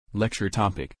Lecture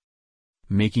topic: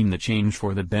 Making the change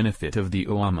for the benefit of the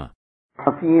Ummah.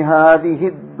 في هذه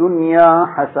الدنيا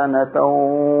حسنة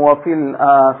وفي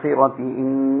الآخرة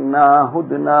إنا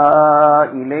هدنا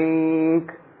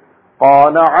إليك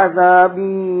قال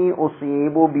عذابي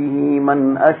أصيب به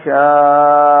من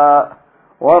أشاء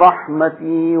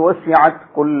ورحمتي وسعت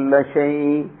كل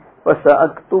شيء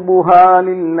فسأكتبها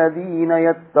للذين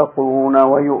يتقون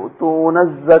ويؤتون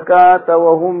الزكاة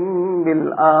وهم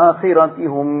بالآخرة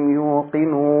هم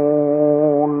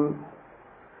يوقنون.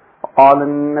 قال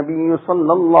النبي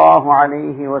صلى الله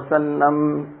عليه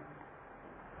وسلم: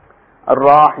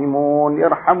 الراحمون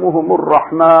يرحمهم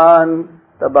الرحمن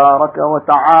تبارك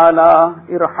وتعالى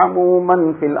ارحموا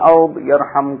من في الأرض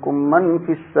يرحمكم من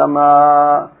في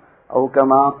السماء أو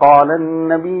كما قال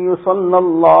النبي صلى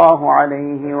الله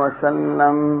عليه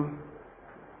وسلم.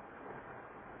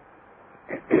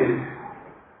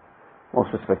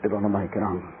 Most respected ulama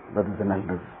kiram, brothers and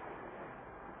elders,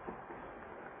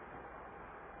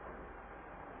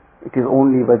 it is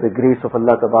only by the grace of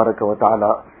Allah Tabaraka wa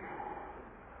Ta'ala,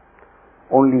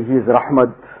 only His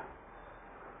rahmat,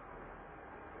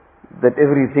 that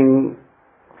everything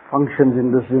functions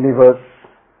in this universe.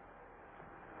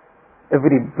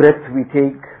 Every breath we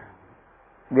take,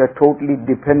 we are totally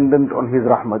dependent on His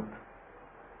rahmat.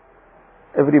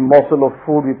 Every morsel of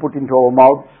food we put into our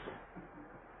mouths,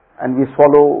 and we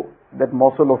swallow that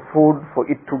morsel of food for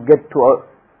it to get to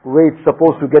where it's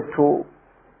supposed to get to,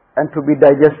 and to be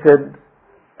digested,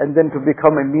 and then to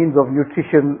become a means of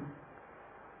nutrition.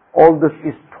 All this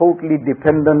is totally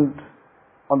dependent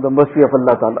on the mercy of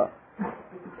Allah Ta'ala.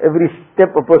 Every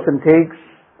step a person takes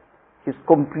is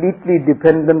completely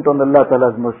dependent on Allah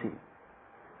Ta'ala's mercy.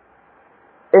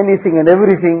 Anything and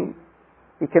everything,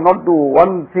 he cannot do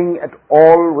one thing at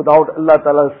all without Allah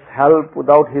Ta'ala's help,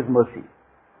 without His mercy.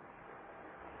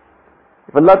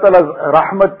 If Allah Ta'ala's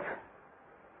rahmat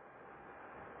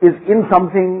is in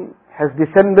something, has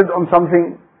descended on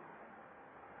something,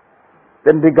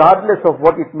 then regardless of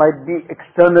what it might be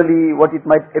externally, what it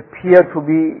might appear to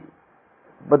be,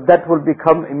 but that will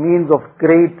become a means of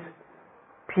great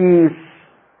peace,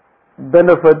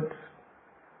 benefit,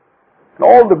 and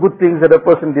all the good things that a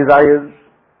person desires.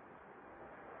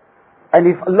 And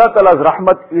if Allah Ta'ala's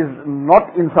rahmat is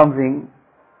not in something,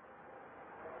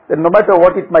 then no matter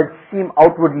what it might seem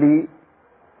outwardly,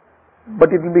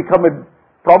 but it will become a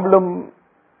problem,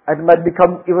 and might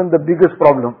become even the biggest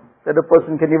problem that a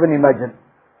person can even imagine.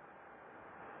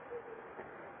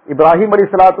 Ibrahim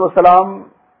alayhi salatu wasalam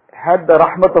had the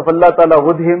rahmat of Allah Ta'ala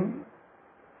with him.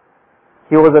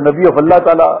 He was a Nabi of Allah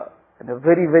Ta'ala, and a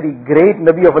very, very great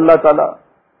Nabi of Allah Ta'ala.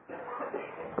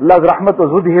 Allah's rahmat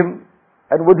was with him,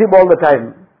 and with him all the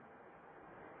time.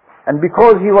 And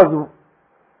because he was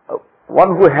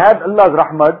one who had Allah's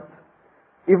rahmat,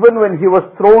 even when he was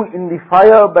thrown in the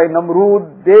fire by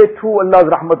Namrud, there too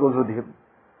Allah's rahmat was with him.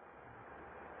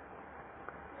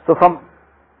 So from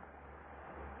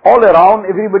all around,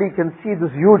 everybody can see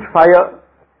this huge fire.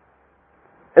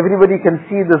 Everybody can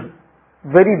see this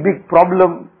very big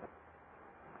problem,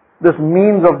 this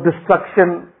means of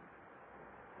destruction.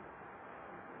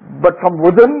 But from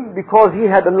within, because he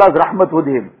had Allah's rahmat with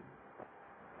him,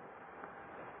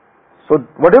 so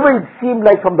whatever it seemed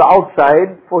like from the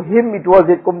outside, for him it was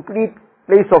a complete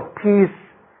place of peace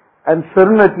and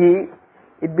serenity.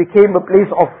 It became a place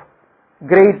of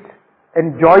great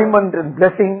enjoyment and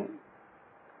blessing,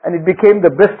 and it became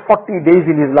the best 40 days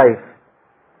in his life.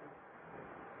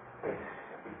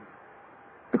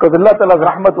 Because Allah Ta'ala's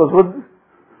rahmat was with,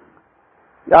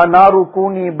 Ya naru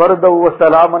kuni bardaw wa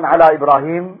salaman ala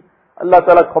Ibrahim. Allah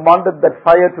Ta'ala commanded that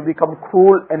fire to become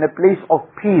cool and a place of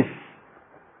peace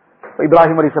for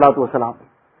Ibrahim alayhi salatu wasalam.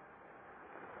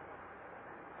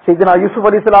 Sayyidina Yusuf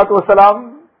alayhi salatu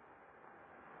wasalam,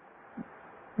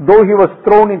 though he was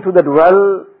thrown into that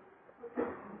well,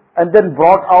 and then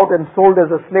brought out and sold as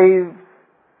a slave,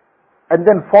 and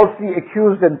then falsely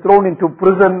accused and thrown into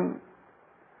prison,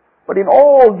 but in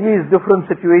all these different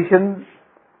situations,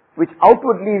 which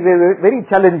outwardly were very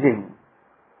challenging,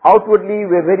 outwardly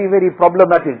were very, very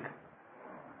problematic,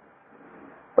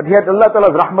 but he had Allah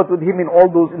Ta'ala's rahmat with him in all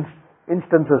those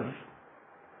instances.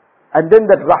 And then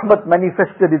that rahmat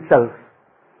manifested itself.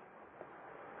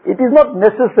 It is not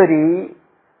necessary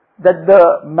that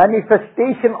the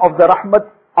manifestation of the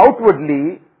rahmat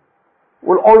outwardly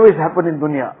will always happen in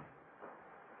dunya.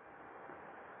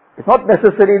 It's not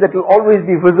necessary that it will always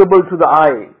be visible to the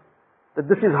eye, that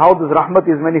this is how this rahmat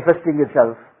is manifesting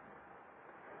itself.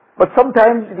 But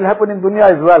sometimes it will happen in dunya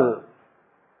as well.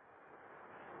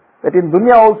 That in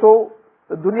dunya also,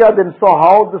 the dunya then saw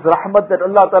how this rahmat that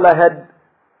Allah Ta'ala had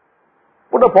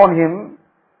put upon him,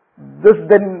 this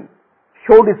then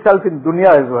showed itself in dunya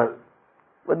as well.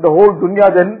 When the whole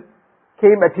dunya then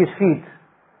came at his feet,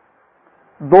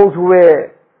 those who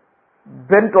were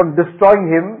bent on destroying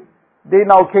him, they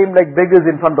now came like beggars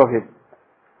in front of him.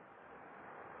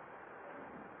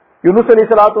 Yunus alayhi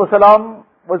salatu wasalam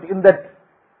was in that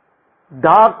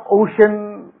dark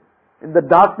ocean, in the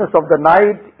darkness of the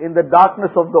night, in the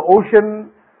darkness of the ocean,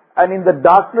 and in the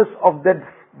darkness of that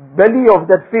belly of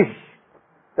that fish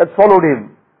that swallowed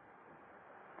him.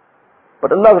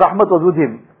 But Allah's rahmat was with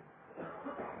him.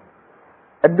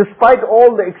 And despite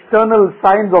all the external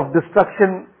signs of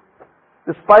destruction,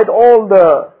 despite all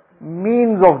the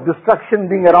means of destruction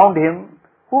being around him,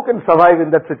 who can survive in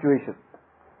that situation?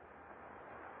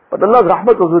 But Allah's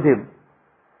rahmat was with him.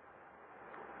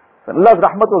 When Allah's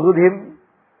rahmat was with him,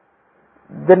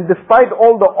 then despite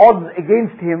all the odds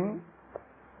against him,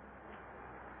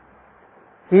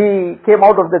 he came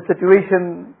out of that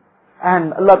situation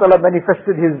and Allah Ta'ala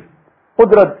manifested His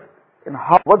qudrat in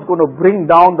how what's going to bring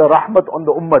down the rahmat on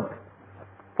the ummah.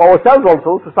 For ourselves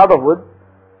also, to start off with,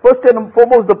 first and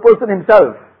foremost the person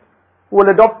himself who will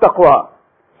adopt taqwa,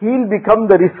 he'll become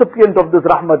the recipient of this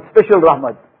rahmat, special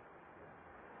rahmat.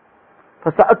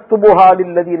 فَسَأَكْتُبُهَا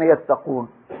لِلَّذِينَ يَتَّقُونَ.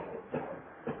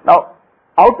 Now,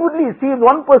 outwardly it seems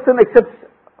one person accepts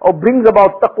or brings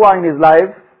about taqwa in his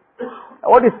life.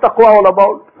 What is taqwa all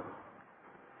about?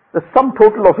 The sum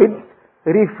total of it,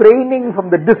 refraining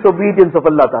from the disobedience of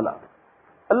Allah Ta'ala.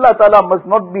 Allah Ta'ala must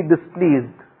not be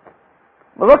displeased,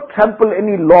 must not trample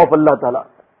any law of Allah Ta'ala,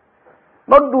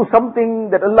 not do something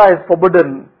that Allah has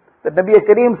forbidden, that Nabi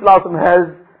Kareem Sallallahu Alaihi Wasallam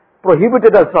has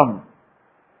prohibited us from.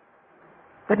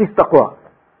 That is taqwa.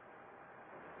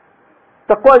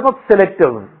 Taqwa is not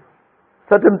selective.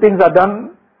 Certain things are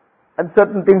done and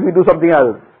certain things we do something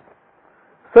else.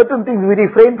 Certain things we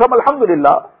refrain from,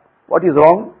 alhamdulillah, what is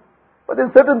wrong. But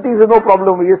then certain things is no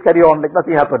problem, we just carry on like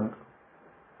nothing happened.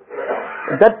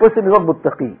 And that person is not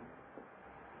muttaqi.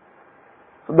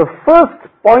 So the first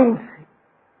point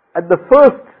and the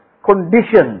first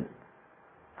condition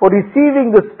for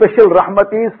receiving the special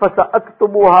rahmat is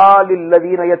فَسَأَكْتُبُهَا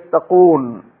لِلَّذِينَ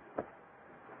يَتَّقُونَ.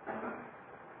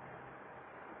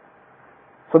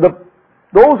 So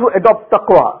those who adopt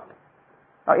taqwa.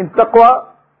 Now in taqwa,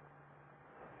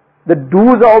 the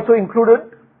do's are also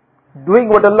included, doing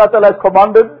what Allah Ta'ala has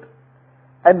commanded,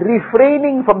 and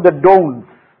refraining from the don'ts.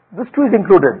 This too is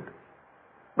included.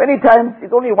 Many times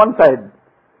it's only one side.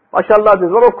 MashaAllah,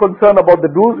 there's a lot of concern about the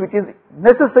do's, which is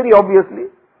necessary obviously,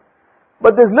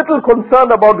 but there's little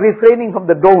concern about refraining from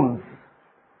the don'ts.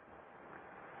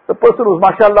 The person who's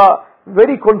MashaAllah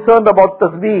very concerned about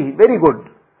tasbih, very good.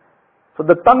 So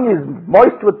the tongue is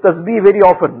moist with tasbih very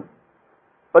often.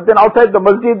 But then outside the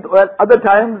masjid, or at other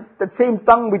times, that same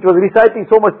tongue which was reciting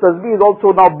so much tasbih is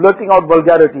also now blurting out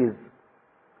vulgarities.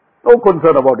 No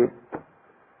concern about it.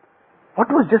 What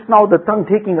was just now the tongue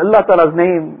taking Allah Ta'ala's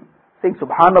name, saying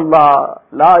Subhanallah,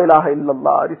 La ilaha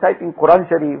illallah, reciting Quran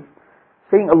Sharif,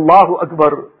 saying Allahu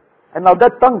Akbar, and now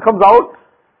that tongue comes out,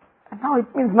 and now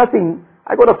it means nothing.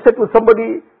 I got upset with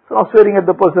somebody, so now swearing at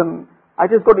the person. I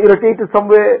just got irritated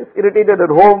somewhere, irritated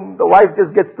at home, the wife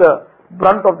just gets the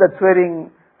brunt of that swearing.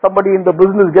 Somebody in the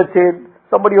business gets it,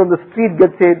 somebody on the street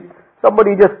gets it,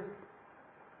 somebody just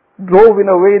drove in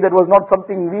a way that was not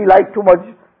something we like too much,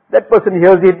 that person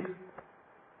hears it.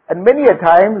 And many a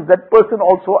times that person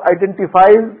also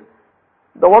identifies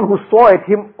the one who saw at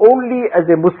him only as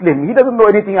a Muslim. He doesn't know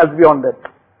anything else beyond that.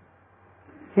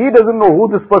 He doesn't know who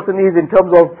this person is in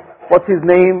terms of what's his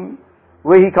name,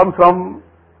 where he comes from,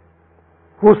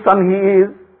 whose son he is,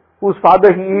 whose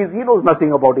father he is. He knows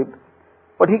nothing about it.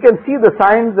 But he can see the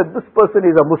signs that this person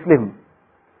is a Muslim.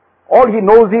 All he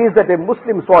knows is that a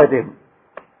Muslim saw at him.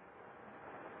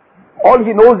 All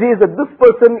he knows is that this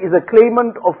person is a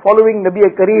claimant of following Nabi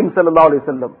Kareem Sallallahu Alaihi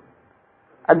Wasallam.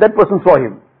 And that person saw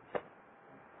him.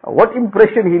 Now, what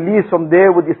impression he leaves from there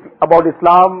about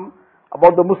Islam,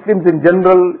 about the Muslims in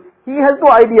general, he has no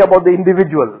idea about the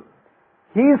individual.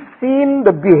 He's seen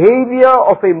the behavior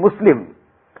of a Muslim.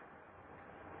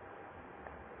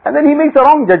 And then he makes a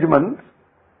wrong judgment.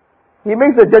 He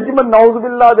makes a judgment,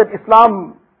 na'uzubillah, that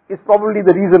Islam is probably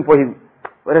the reason for him.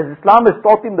 Whereas Islam has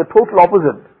taught him the total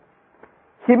opposite.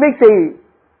 He makes a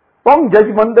wrong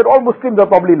judgment that all Muslims are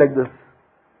probably like this.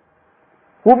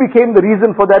 Who became the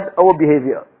reason for that? Our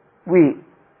behavior. We.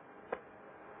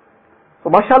 So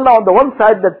mashallah, on the one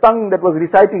side, the tongue that was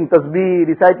reciting tasbih,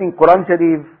 reciting Quran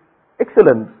Sharif,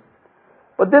 excellent.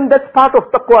 But then that's part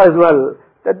of taqwa as well.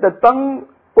 That the tongue,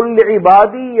 قُلْ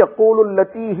لِعِبَادِي يَقُولُ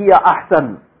الَّتِي هِيَ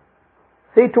أَحْسَنُ.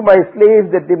 Say to my slaves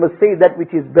that they must say that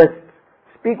which is best.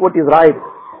 Speak what is right.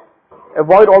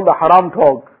 Avoid all the haram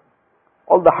talk.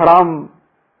 all the haram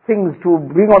things to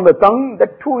bring on the tongue,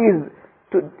 that too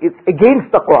it's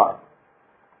against taqwa.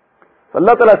 So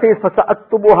Allah Ta'ala says,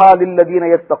 فَسَأَكْتُبُهَا لِلَّذِينَ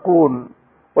يَتَّقُونَ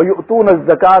وَيُؤْتُونَ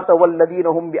الزَّكَاةَ وَالَّذِينَ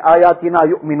هُمْ بِآيَاتِنَا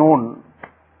يُؤْمِنُونَ.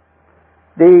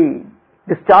 They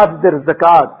discharge their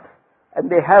zakat and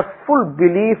they have full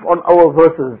belief on our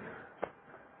verses,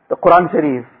 the Quran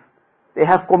Sharif. They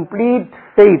have complete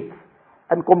faith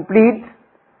and complete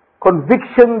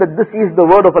conviction that this is the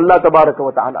word of Allah Tabaraka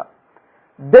wa Ta'ala.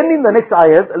 Then in the next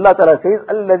ayat, Allah Ta'ala says,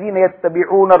 الَّذِينَ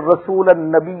يَتَّبِعُونَ الرَّسُولَ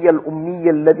النَّبِيَّ الْأُمِّيَّ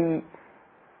الَّذِي,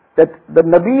 that the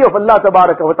Nabi of Allah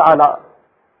Tabaraka wa Ta'ala,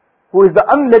 who is the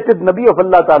unlettered Nabi of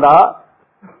Allah Ta'ala,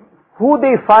 who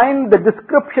they find the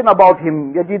description about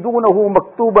him, يَجِدُونَهُ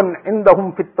مَكْتُوبًا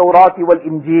عِنْدَهُمْ فِي التَّوْرَاةِ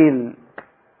وَالْإِنْجِيلِ.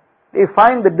 They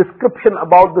find the description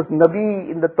about this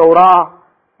Nabi in the Torah,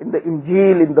 in the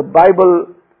Injil, in the Bible.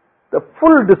 The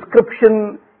full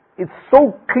description is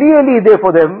so clearly there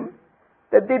for them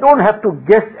that they don't have to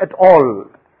guess at all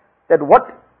that what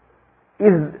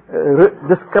is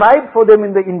described for them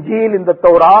in the Injil, in the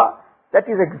Torah, that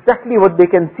is exactly what they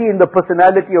can see in the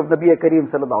personality of Nabi Kareem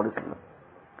Sallallahu Alaihi Wasallam.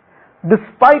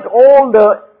 Despite all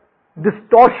the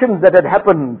distortions that had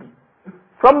happened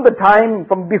from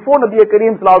before Nabi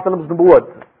Kareem Sallallahu Alaihi Wasallam's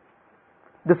nubuwwat,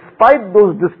 despite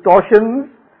those distortions,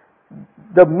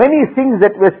 the many things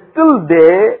that were still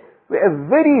there were a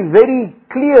very, very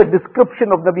clear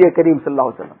description of Nabi Kareem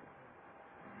Sallallahu Alaihi Wasallam.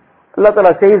 Allah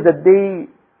Ta'ala says that they,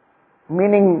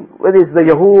 meaning whether it's the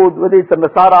Yahud, whether it's the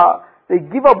Nasara, they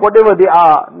give up whatever they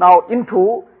are now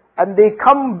into and they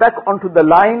come back onto the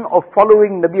line of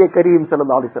following Nabi Kareem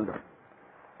Sallallahu Alaihi Wasallam.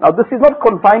 Now this is not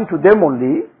confined to them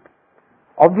only.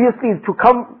 Obviously to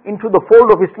come into the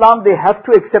fold of Islam they have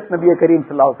to accept Nabi Kareem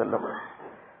Sallallahu Alaihi Wasallam.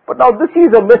 But now this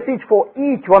is a message for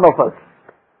each one of us,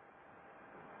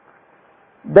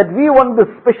 that we want the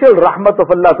special rahmat of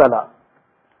Allah Ta'ala.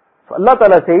 So Allah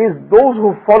Ta'ala says, those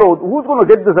who follow, who's going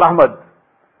to get this rahmat?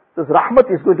 This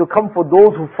rahmat is going to come for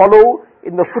those who follow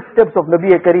in the footsteps of Nabi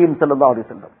Kareem Sallallahu Alaihi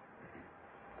Wasallam.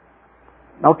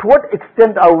 Now to what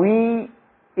extent are we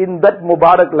in that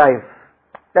Mubarak life,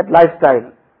 that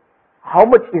lifestyle? How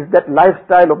much is that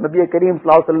lifestyle of Nabi Kareem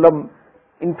Sallallahu Alaihi Wasallam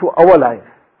into our life?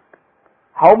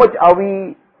 How much are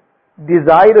we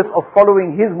desirous of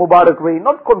following his Mubarak way,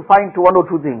 not confined to one or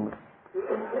two things,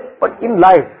 but in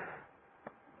life,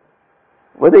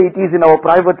 whether it is in our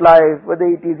private life, whether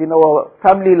it is in our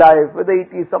family life, whether it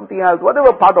is something else,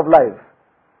 whatever part of life.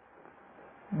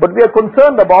 But we are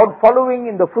concerned about following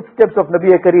in the footsteps of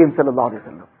Nabi Kareem Sallallahu Alaihi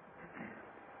Wasallam.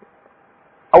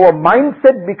 Our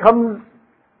mindset becomes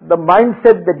the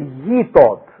mindset that he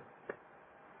taught.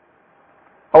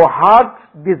 Our heart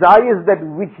desires that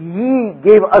which he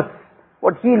gave us,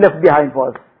 what he left behind for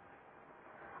us.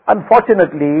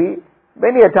 Unfortunately,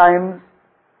 many a times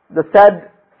the sad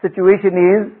situation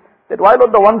is that while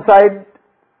on the one side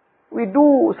we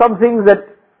do some things that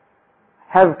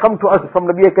have come to us from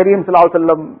Nabi Kareem Sallallahu Alaihi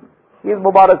Wasallam, his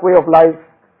Mubarak way of life,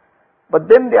 but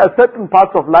then there are certain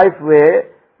parts of life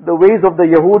where the ways of the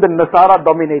Yahud and Nasara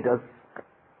dominate us.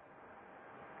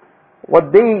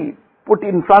 What they put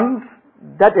in front,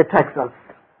 that attacks us.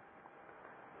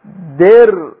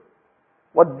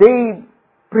 What they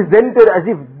presented as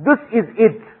if this is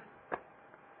it.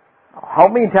 How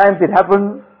many times it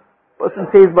happens, person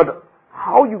says, but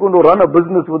how are you going to run a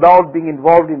business without being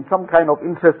involved in some kind of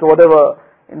interest or whatever,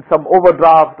 in some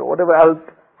overdraft or whatever else?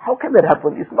 How can that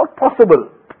happen? It's not possible.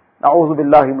 Na'udhu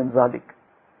billahi min zalik.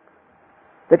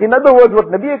 That in other words, what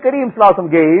Nabi Kareem Sallallahu Alaihi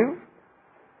Wasallam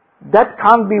gave, that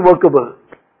can't be workable.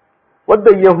 What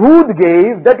the Yahud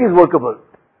gave, that is workable.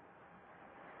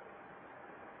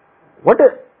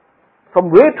 From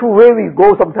way to way we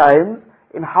go sometimes,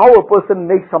 in how a person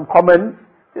makes some comments,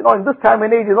 in this time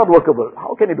and age is not workable.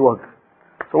 How can it work?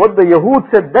 So what the Yahud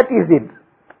said, that is it.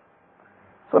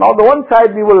 So now on the one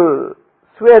side we will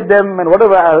swear them and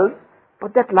whatever else,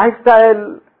 but that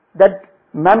lifestyle, that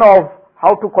manner of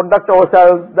how to conduct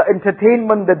ourselves, the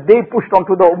entertainment that they pushed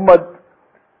onto the Ummah,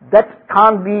 that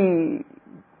can't be,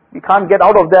 we can't get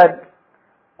out of that.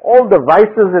 All the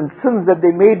vices and sins that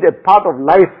they made a part of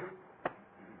life,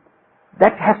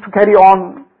 that has to carry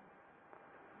on.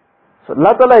 So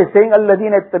Allah Ta'ala is saying,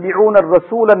 الَّذِينَ يَتَّبِعُونَ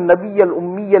الرَّسُولَ النَّبِيَّ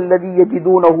الْأُمِّيَّ الَّذِي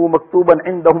يَجِدُونَهُ مَكْتُوبًا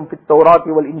عِنْدَهُمْ فِي التَّوْرَاةِ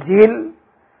وَالْإِنْجِيلِ.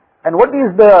 And what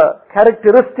is the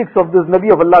characteristics of this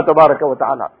Nabi of Allah Tabaraka wa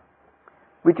Ta'ala?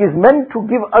 Which is meant to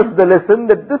give us the lesson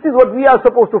that this is what we are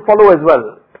supposed to follow as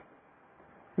well.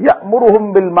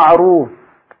 يَأْمُرُهُمْ بِالْمَعْرُوفِ.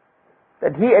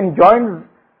 That he enjoins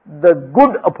the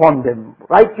good upon them,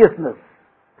 righteousness.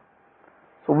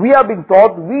 So we are being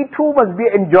taught, we too must be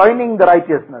enjoining the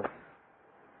righteousness.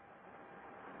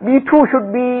 We too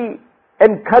should be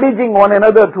encouraging one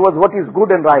another towards what is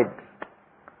good and right.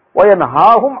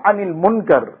 وَيَنْهَاهُمْ عَنِ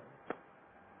الْمُنْكَرِ,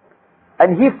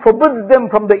 and He forbids them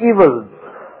from the evils.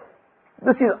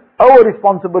 This is our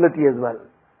responsibility as well.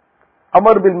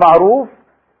 Amar bil ma'roof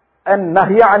and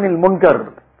nahya anil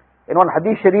munkar. In one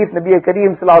hadith sharif, Nabi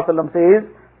Kareem sallallahu alaihi wasallam says,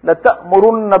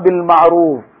 لَتَأْمُرُنَّ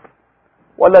بِالْمَعْرُوفِ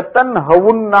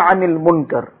وَلَتَنْهَوُنَّ عَنِ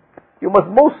الْمُنْكَرِ. You must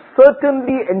most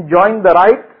certainly enjoin the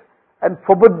right and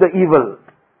forbid the evil.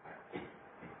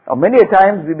 Now many a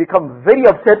times we become very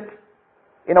upset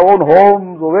in our own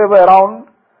homes or wherever around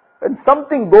when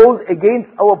something goes against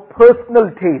our personal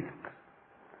taste,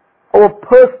 our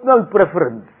personal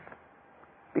preference.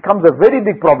 Becomes a very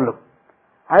big problem.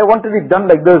 I wanted it done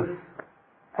like this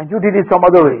and you did it some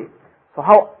other way. So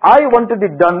how I wanted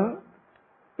it done,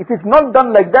 if it's not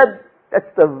done like that, that's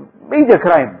the major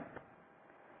crime.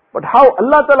 But how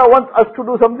Allah Ta'ala wants us to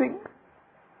do something,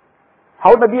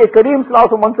 how Nabi Kareem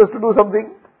Sallallahu wants us to do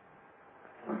something,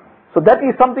 so that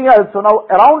is something else. So now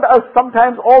around us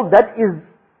sometimes all that is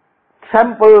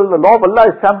sampled, the law of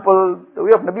Allah is sampled, the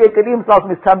way of Nabi Kareem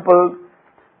Sallallahu is sampled.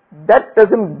 That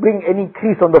doesn't bring any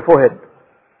crease on the forehead.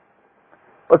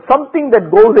 But something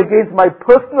that goes against my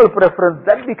personal preference,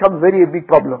 that becomes very a big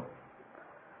problem.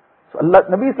 So Allah,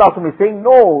 Nabi Sallallahu is saying,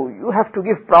 no, you have to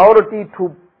give priority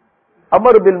to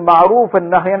Amr bil Ma'roof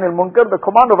and Nahy anil Munkar. The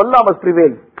command of Allah must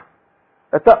prevail.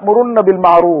 لَتَأْمُرُنَّ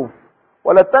بِالْمَعْرُوفِ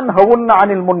وَلَتَنْهَوُنَّ عَنِ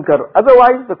الْمُنكَرِ.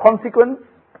 Otherwise, the consequence,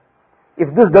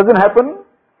 if this doesn't happen,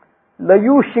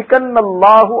 لَيُوشِكَنَّ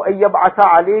اللَّهُ أَن يَبْعَثَ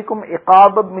عَلَيْكُمْ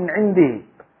عِقَابًا مِنْ عِنْدِهِ.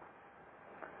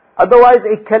 Otherwise,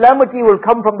 a calamity will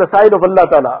come from the side of Allah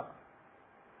Ta'ala.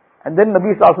 And then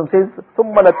Nabi Sallallahu Alaihi Wasallam says,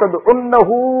 ثُمَّ لَتَدْعُنَّهُ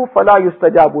فَلَا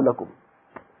يُسْتَجَابُ لَكُمْ.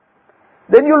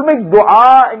 Then you'll make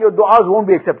dua and your du'as won't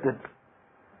be accepted.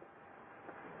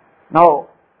 Now,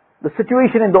 the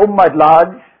situation in the Ummah at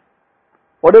large,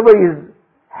 whatever is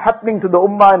happening to the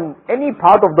Ummah in any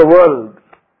part of the world,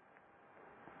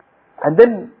 and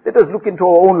then let us look into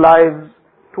our own lives,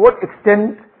 to what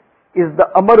extent is the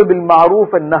Amr bil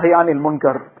Ma'roof and Nahy anil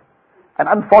Munkar. And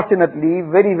unfortunately,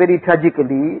 very, very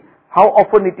tragically, how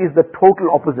often it is the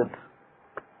total opposite.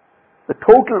 The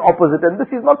total opposite. And this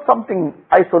is not something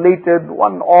isolated,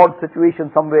 one odd situation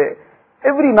somewhere.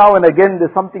 Every now and again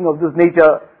there's something of this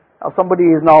nature. Now somebody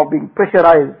is now being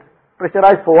pressurized.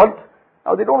 Pressurized for what?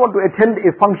 Now they don't want to attend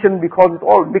a function because it's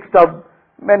all mixed up.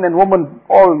 Men and women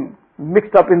all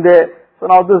mixed up in there. So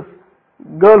now this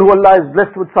girl who Allah is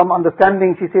blessed with some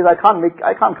understanding, she says, I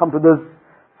can't come to this.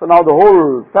 So now the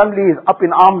whole family is up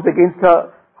in arms against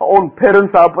her. Her own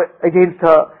parents are up against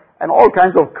her. And all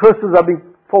kinds of curses are being,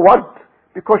 for what?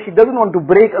 Because she doesn't want to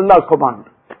break Allah's command.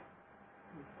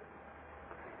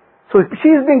 So she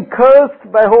is being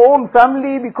cursed by her own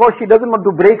family because she doesn't want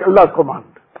to break Allah's command.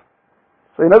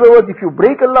 So in other words, if you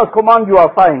break Allah's command, you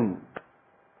are fine.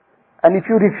 And if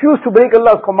you refuse to break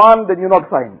Allah's command, then you're not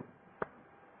fine.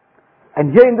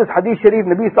 And here in this hadith sharif,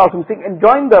 Nabi Sallallahu Alaihi Wasallam saying,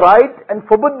 enjoin the right and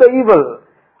forbid the evil.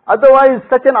 Otherwise,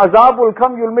 such an azab will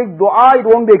come, you'll make dua, it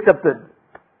won't be accepted.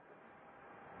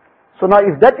 So now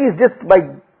if that is just by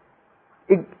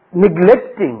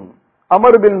neglecting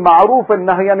Amr bil Ma'roof and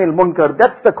Nahy anil Munkar,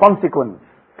 that's the consequence.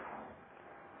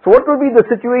 So what will be the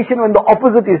situation when the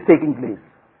opposite is taking place?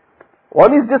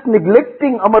 One is just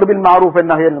neglecting Amr bil Ma'roof and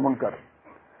Nahy anil Munkar.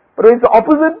 But when it's the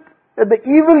opposite, that the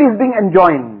evil is being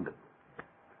enjoined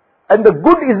and the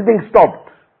good is being stopped.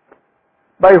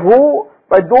 By who?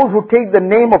 By those who take the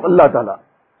name of Allah Ta'ala.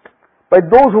 By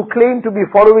those who claim to be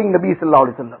following Nabi Sallallahu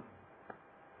Alaihi Wasallam.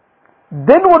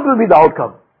 Then what will be the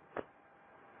outcome?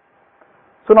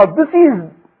 So now this is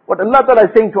what Allah Ta'ala is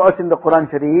saying to us in the Quran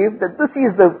Sharif, that this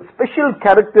is the special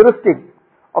characteristic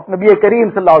of Nabi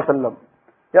Kareem Sallallahu Alaihi Wasallam.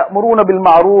 يَأْمُرُونَ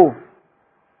بِالْمَعْرُوفِ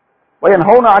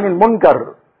وَيَنْهَوْنَ عَنِ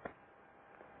الْمُنْكَرِ.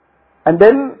 And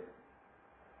then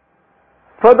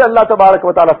further Allah Tabaraka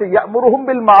wa Ta'ala says, يَأْمُرُهُمْ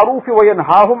بِالْمَعْرُوفِ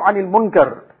وَيَنْهَاهُمْ عَنِ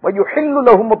الْمُنْكَرِ وَيُحِلُّ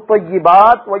لَهُمُ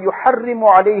الطَّيِّبَاتِ وَيُحَرِّمُ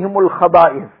عَلَيْهِمُ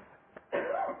الْخَبَائِثِ.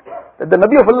 That the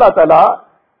Nabi of Allah Ta'ala,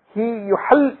 he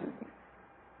يُحِلُّ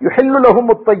لَهُمُ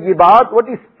الطَّيِّبَاتِ, what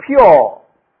is pure,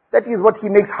 that is what he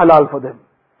makes halal for them.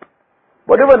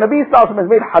 Whatever Nabi Sallallahu Alaihi Wasallam has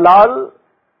made halal,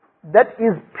 that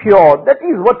is pure, that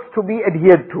is what's to be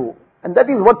adhered to, and that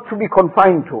is what's to be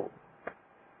confined to.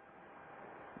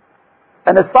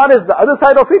 And as far as the other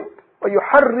side of it,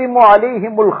 وَيُحَرِّمُ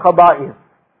عَلَيْهِمُ الْخَبَائِثِ,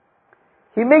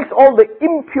 he makes all the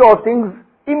impure things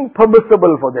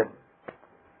impermissible for them.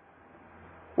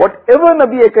 Whatever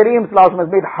Nabi Kareem Sallallahu Alaihi Wasallam has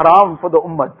made haram for the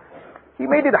ummah, he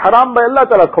made it haram by Allah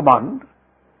Ta'ala's command.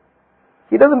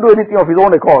 He doesn't do anything of his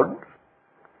own accord.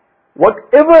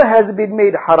 Whatever has been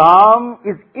made haram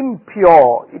is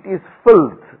impure, it is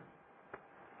filth.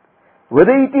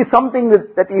 Whether it is something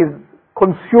that is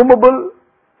consumable,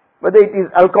 whether it is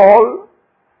alcohol,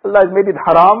 Allah has made it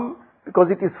haram because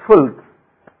it is filth.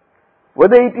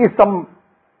 Whether it is some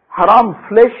haram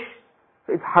flesh,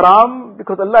 it's haram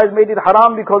because Allah has made it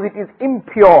haram because it is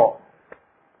impure.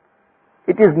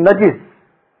 It is najis.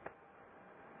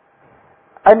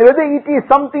 And whether it is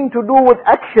something to do with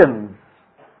actions,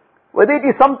 whether it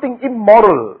is something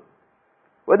immoral,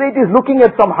 whether it is looking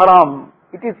at some haram,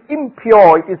 it is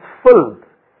impure, it is filth.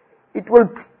 It will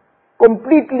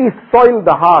completely soil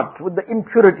the heart with the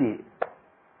impurity.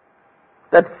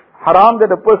 That haram that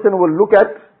a person will look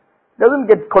at doesn't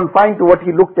get confined to what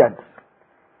he looked at.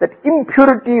 That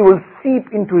impurity will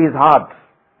seep into his heart.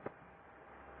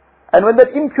 And when that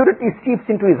impurity seeps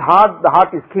into his heart, the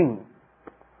heart is king.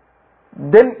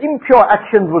 Then impure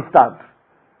actions will start.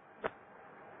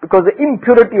 Because the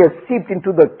impurity has seeped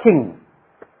into the king.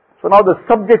 So now the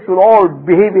subjects will all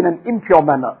behave in an impure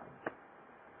manner.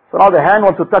 So now the hand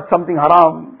wants to touch something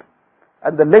haram,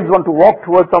 and the legs want to walk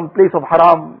towards some place of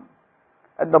haram,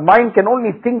 and the mind can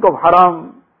only think of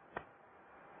haram.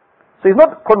 So it's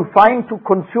not confined to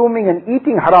consuming and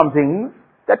eating haram things.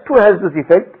 That too has this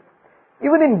effect.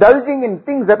 Even indulging in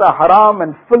things that are haram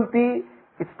and filthy,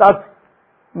 it starts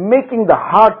making the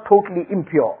heart totally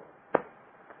impure.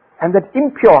 And that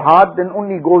impure heart then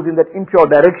only goes in that impure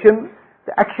direction.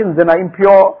 The actions then are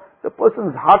impure. The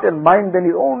person's heart and mind then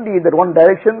is only in that one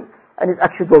direction, and his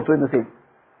actions also in the same.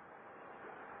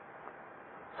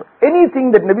 So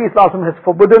anything that Nabi Sallallahu Alaihi Wasallam has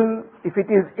forbidden, if it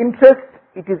is interest,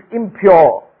 it is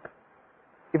impure.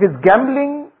 If it's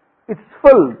gambling, it's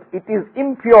filth. It is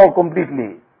impure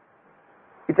completely.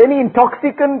 If any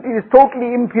intoxicant, it is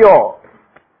totally impure.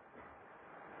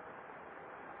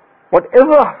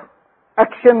 Whatever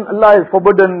action Allah has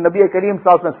forbidden, Nabi Kareem Sallallahu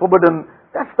Alaihi Wasallam has forbidden,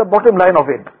 that's the bottom line of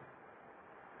it.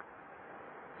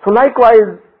 So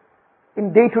likewise,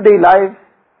 in day-to-day life,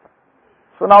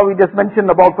 so now we just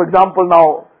mentioned about, for example,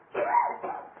 now,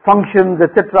 functions,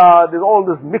 etc., there's all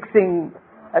this mixing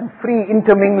and free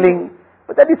intermingling,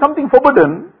 but that is something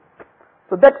forbidden.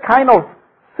 So that kind of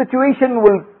situation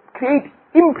will create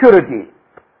impurity.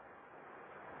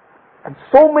 And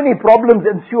so many problems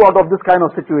ensue out of this kind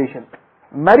of situation.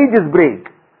 Marriages break.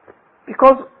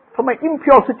 Because from an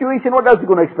impure situation, what else are you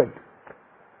going to expect?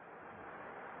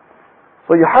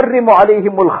 So يحرم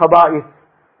عليهم الخبائث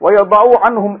ويضع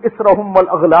عنهم إسرهم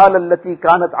والأغلال التي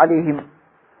كانت عليهم.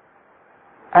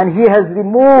 And He has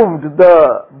removed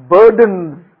the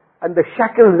burdens and the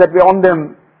shackles that were on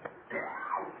them.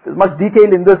 There's much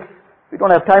detail in this. We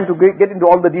don't have time to get into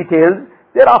all the details.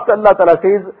 Thereafter Allah Ta'ala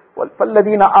says,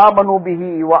 فَالَّذِينَ آمَنُوا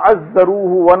بِهِ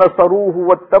وَعَزَّرُوهُ وَنَصَرُوهُ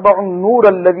وَاتَّبَعُوا النُّورَ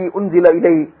الَّذِي أُنزِلَ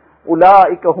إِلَيْهِ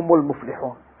أُولَٰئِكَ هُمُ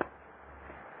الْمُفْلِحُونَ.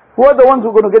 Who are the ones who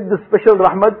are going to get this special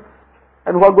rahmat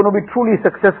and who are going to be truly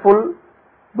successful?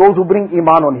 Those who bring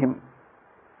iman on Him.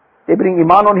 They bring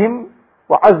iman on Him,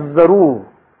 وَعَزَّرُوهُ,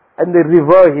 and they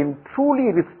revere Him,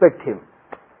 truly respect Him.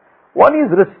 One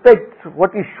is respect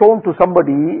what is shown to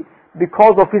somebody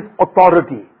because of his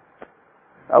authority.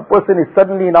 A person is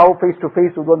suddenly now face to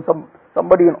face with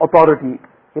somebody in authority.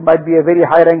 He might be a very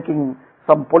high ranking,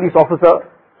 some police officer.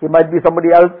 He might be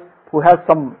somebody else who has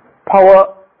some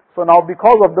power. So now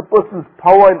because of the person's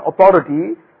power and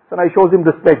authority, so now he shows him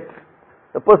respect.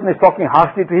 The person is talking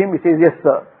harshly to him, he says, yes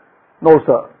sir, no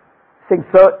sir. Saying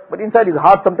sir, but inside his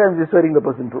heart sometimes he's swearing the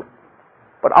person too.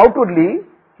 But outwardly,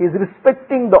 he is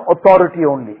respecting the authority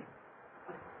only.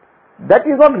 That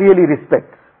is not really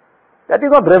respect. That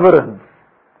is not reverence.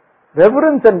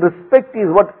 Reverence and respect is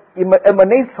what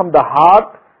emanates from the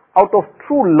heart out of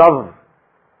true love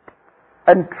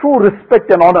and true respect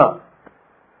and honor.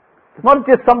 It's not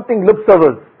just something lip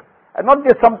service and not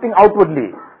just something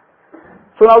outwardly.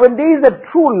 So now when there is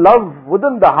a true love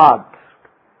within the heart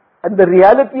and the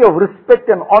reality of respect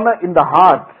and honor in the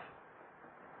heart,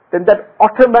 then that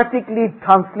automatically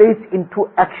translates into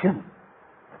action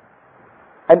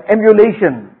and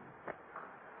emulation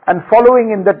and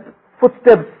following in that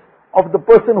footsteps of the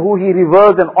person who he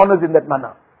reveres and honors in that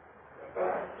manner.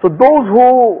 So those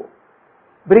who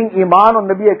bring iman on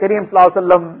Nabi Kareem Sallallahu Alaihi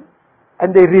Wasallam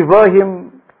and they revere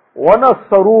him,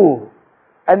 وَنَصَرُوهُ,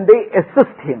 and they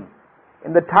assist him.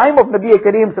 In the time of Nabi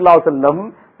Kareem Sallallahu Alaihi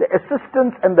Wasallam, the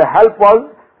assistance and the help was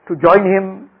to join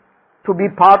him, to be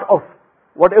part of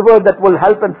whatever that will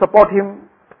help and support him.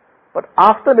 But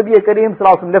after Nabi Kareem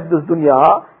Sallallahu Alaihi Wasallam left this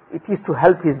dunya, it is to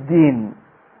help his deen,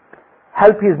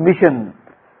 help his mission,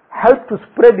 help to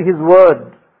spread his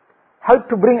word, help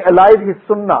to bring alive his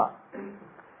sunnah,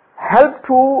 help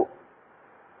to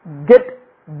get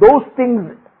those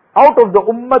things out of the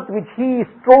ummah which he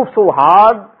strove so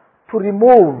hard to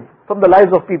remove from the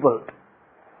lives of people.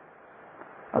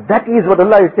 Now that is what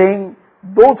Allah is saying.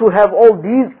 Those who have all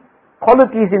these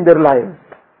qualities in their lives,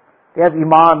 they have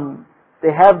iman, they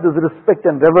have this respect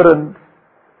and reverence,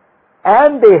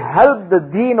 and they help the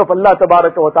deen of Allah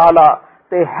Tabaraka wa Ta'ala,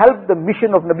 they help the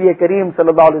mission of Nabi Kareem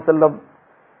Sallallahu Alaihi Wasallam.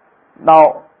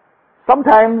 Now,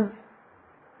 sometimes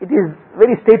it is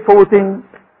very straightforward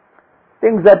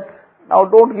things that now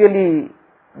don't really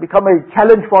become a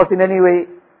challenge for us in any way,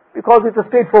 because it's a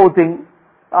straightforward thing.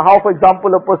 Now, how, for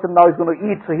example, a person now is going to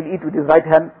eat, so he'll eat with his right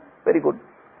hand, very good.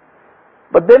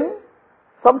 But then,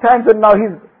 sometimes when now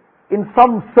he's in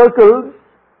some circles,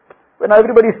 when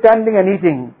everybody is standing and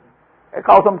eating, like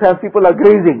how sometimes people are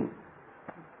grazing,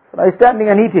 so now he's standing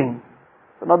and eating,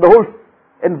 so now the whole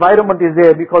environment is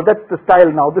there, because that's the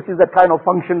style now, this is the kind of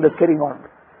function that's carrying on.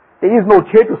 There is no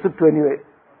chair to sit to anyway.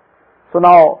 So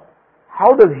now,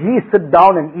 how does he sit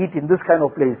down and eat in this kind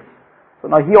of place? So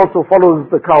now he also follows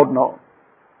the crowd now.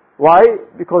 Why?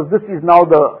 Because this is now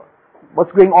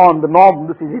what's going on, the norm,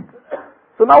 this is it.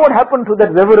 So now what happened to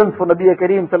that reverence for Nabi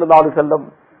Kareem Sallallahu Alaihi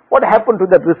Wasallam? What happened to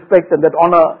that respect and that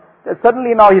honor? That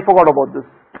suddenly now he forgot about this.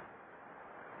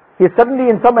 He is suddenly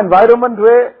in some environment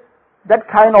where that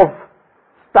kind of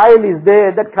style is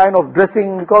there, that kind of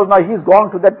dressing, because now he's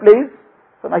gone to that place,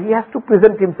 so now he has to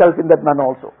present himself in that manner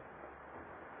also.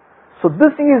 So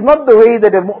this is not the way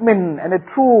that a mu'min and a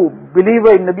true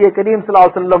believer in Nabi Kareem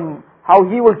Sallallahu Alaihi Wasallam, how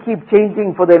he will keep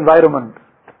changing for the environment.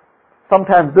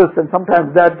 Sometimes this and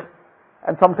sometimes that,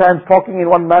 and sometimes talking in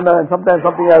one manner and sometimes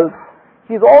something else.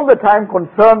 He's all the time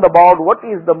concerned about what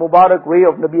is the Mubarak way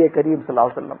of Nabi Kareem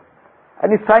Sallallahu Alaihi Wasallam.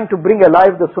 And he's trying to bring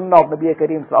alive the sunnah of Nabi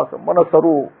Kareem Sallallahu Alaihi Wasallam.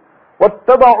 وَنَصَرُوا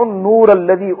وَاتَّبَعُوا النُّورَ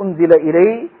الَّذِي أُنزِلَ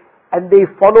إِلَيْهِ. And they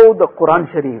follow the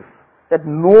Quran Sharif, that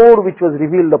nur which was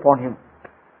revealed upon him.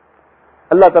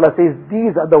 Allah Ta'ala says,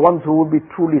 these are the ones who will be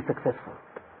truly successful.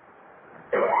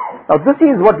 Now this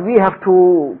is what we have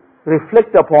to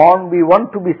reflect upon. We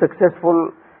want to be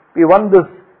successful. We want this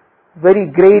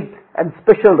very great and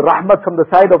special rahmat from the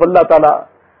side of Allah Ta'ala.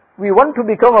 We want to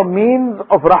become a means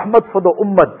of rahmat for the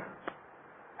ummah.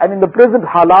 And in the present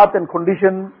halat and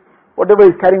conditions, whatever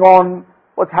is carrying on,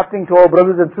 what's happening to our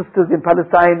brothers and sisters in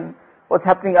Palestine, what's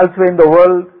happening elsewhere in the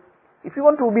world, if you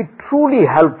want to be truly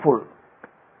helpful,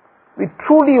 we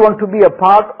truly want to be a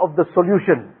part of the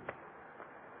solution,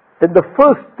 then the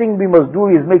first thing we must do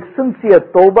is make sincere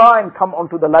tawbah and come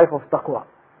onto the life of taqwa.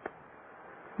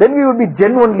 Then we will be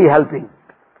genuinely helping.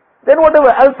 Then whatever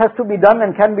else has to be done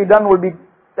and can be done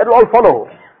that will all follow.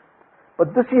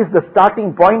 But this is the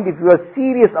starting point if you are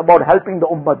serious about helping the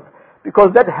ummah, because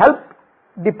that help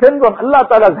depends on Allah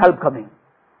Ta'ala's help coming.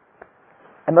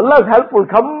 And Allah's help will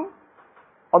come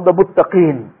on the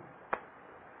muttaqeen.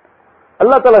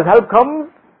 Allah Ta'ala's help comes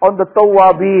on the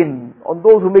tawwabeen, on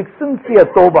those who make sincere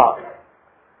tawbah.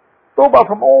 Tawbah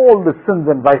from all the sins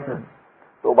and vices.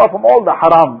 Tawbah from all the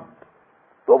haram.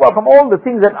 Tawbah from all the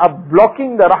things that are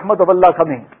blocking the rahmat of Allah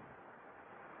coming.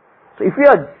 So if we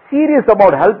are serious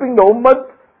about helping the ummah,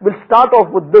 we'll start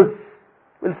off with this.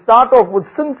 We'll start off with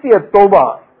sincere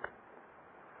tawbah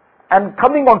and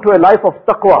coming onto a life of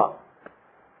taqwa.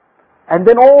 And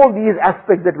then all these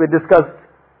aspects that we discussed,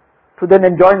 to then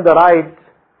enjoin the right,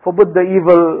 forbid the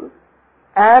evil,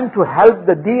 and to help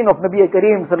the deen of Nabi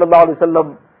Kareem Sallallahu Alaihi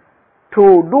Wasallam, to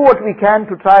do what we can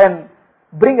to try and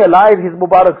bring alive his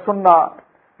Mubarak Sunnah,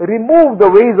 remove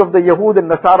the ways of the Yahud and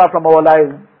Nasara from our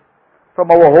lives, from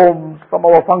our homes, from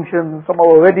our functions, from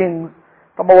our weddings,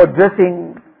 from our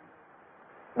dressing.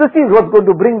 This is what's going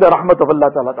to bring the rahmat of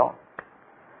Allah Ta'ala down.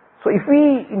 So if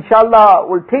we, inshallah,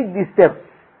 will take these steps,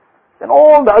 then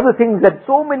all the other things, that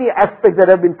so many aspects that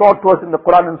have been taught to us in the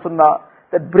Quran and Sunnah,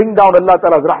 that bring down Allah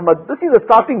Ta'ala's rahmat, this is a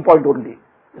starting point only.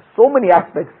 There's so many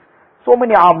aspects, so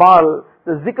many amal,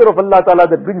 the zikr of Allah Ta'ala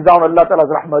that brings down Allah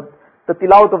Ta'ala's rahmat, the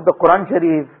tilawat of the Quran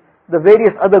Sharif, the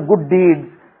various other good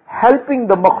deeds, helping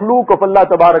the makhluk of Allah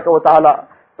Tabaraka wa Ta'ala,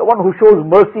 the one who shows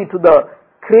mercy to the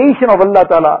creation of Allah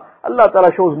Ta'ala. Allah Ta'ala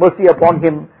shows mercy upon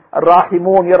him.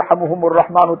 Ar-Rahimun yarhamuhumur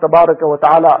Rahmanu Tabaraka wa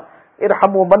Ta'ala.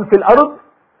 Irhamu man fil ard,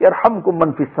 yarhamkum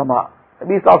man fis sama.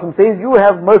 Nabi Sallallahu says, you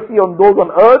have mercy on those on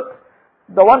earth,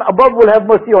 the one above will have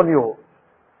mercy on you.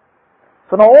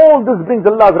 So now all this brings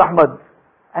Allah's rahmat.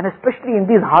 And especially in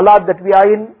these halat that we are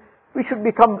in, we should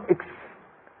become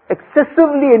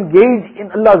excessively engaged in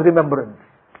Allah's remembrance.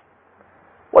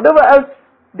 Whatever else,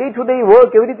 day-to-day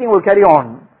work, everything will carry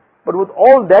on. But with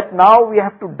all that now, we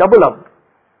have to double up.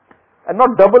 And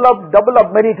not double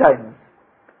up many times.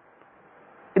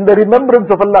 In the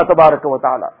remembrance of Allah Tabaraka wa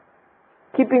Ta'ala.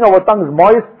 Keeping our tongues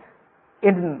moist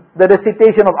in the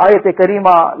recitation of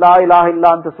Ayat-e-Karima, La ilaha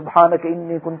illa anta subhanaka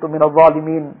inni kuntu min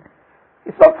al-zalimin.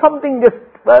 It's not something just,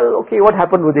 well, okay, what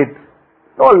happened with it?